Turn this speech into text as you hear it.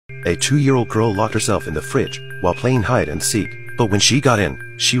A 2-year-old girl locked herself in the fridge while playing hide and seek, but when she got in,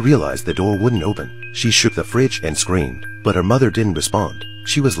 she realized the door wouldn't open. She shook the fridge and screamed, but her mother didn't respond.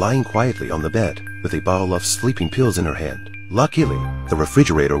 She was lying quietly on the bed with a bottle of sleeping pills in her hand. Luckily, the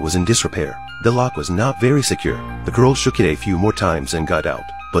refrigerator was in disrepair. The lock was not very secure. The girl shook it a few more times and got out,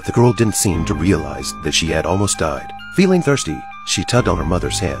 but the girl didn't seem to realize that she had almost died. Feeling thirsty, she tugged on her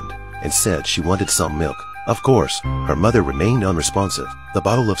mother's hand and said she wanted some milk. Of course, her mother remained unresponsive. The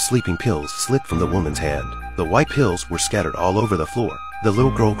bottle of sleeping pills slipped from the woman's hand. The white pills were scattered all over the floor. The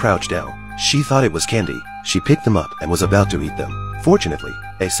little girl crouched down. She thought it was candy. She picked them up and was about to eat them. Fortunately,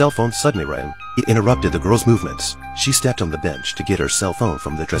 a cell phone suddenly rang. It interrupted the girl's movements. She stepped on the bench to get her cell phone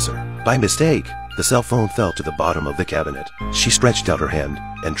from the dresser. By mistake, the cell phone fell to the bottom of the cabinet. She stretched out her hand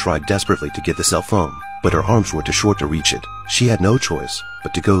and tried desperately to get the cell phone, but her arms were too short to reach it. She had no choice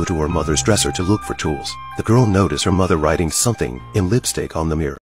but to go to her mother's dresser to look for tools. The girl noticed her mother writing something in lipstick on the mirror.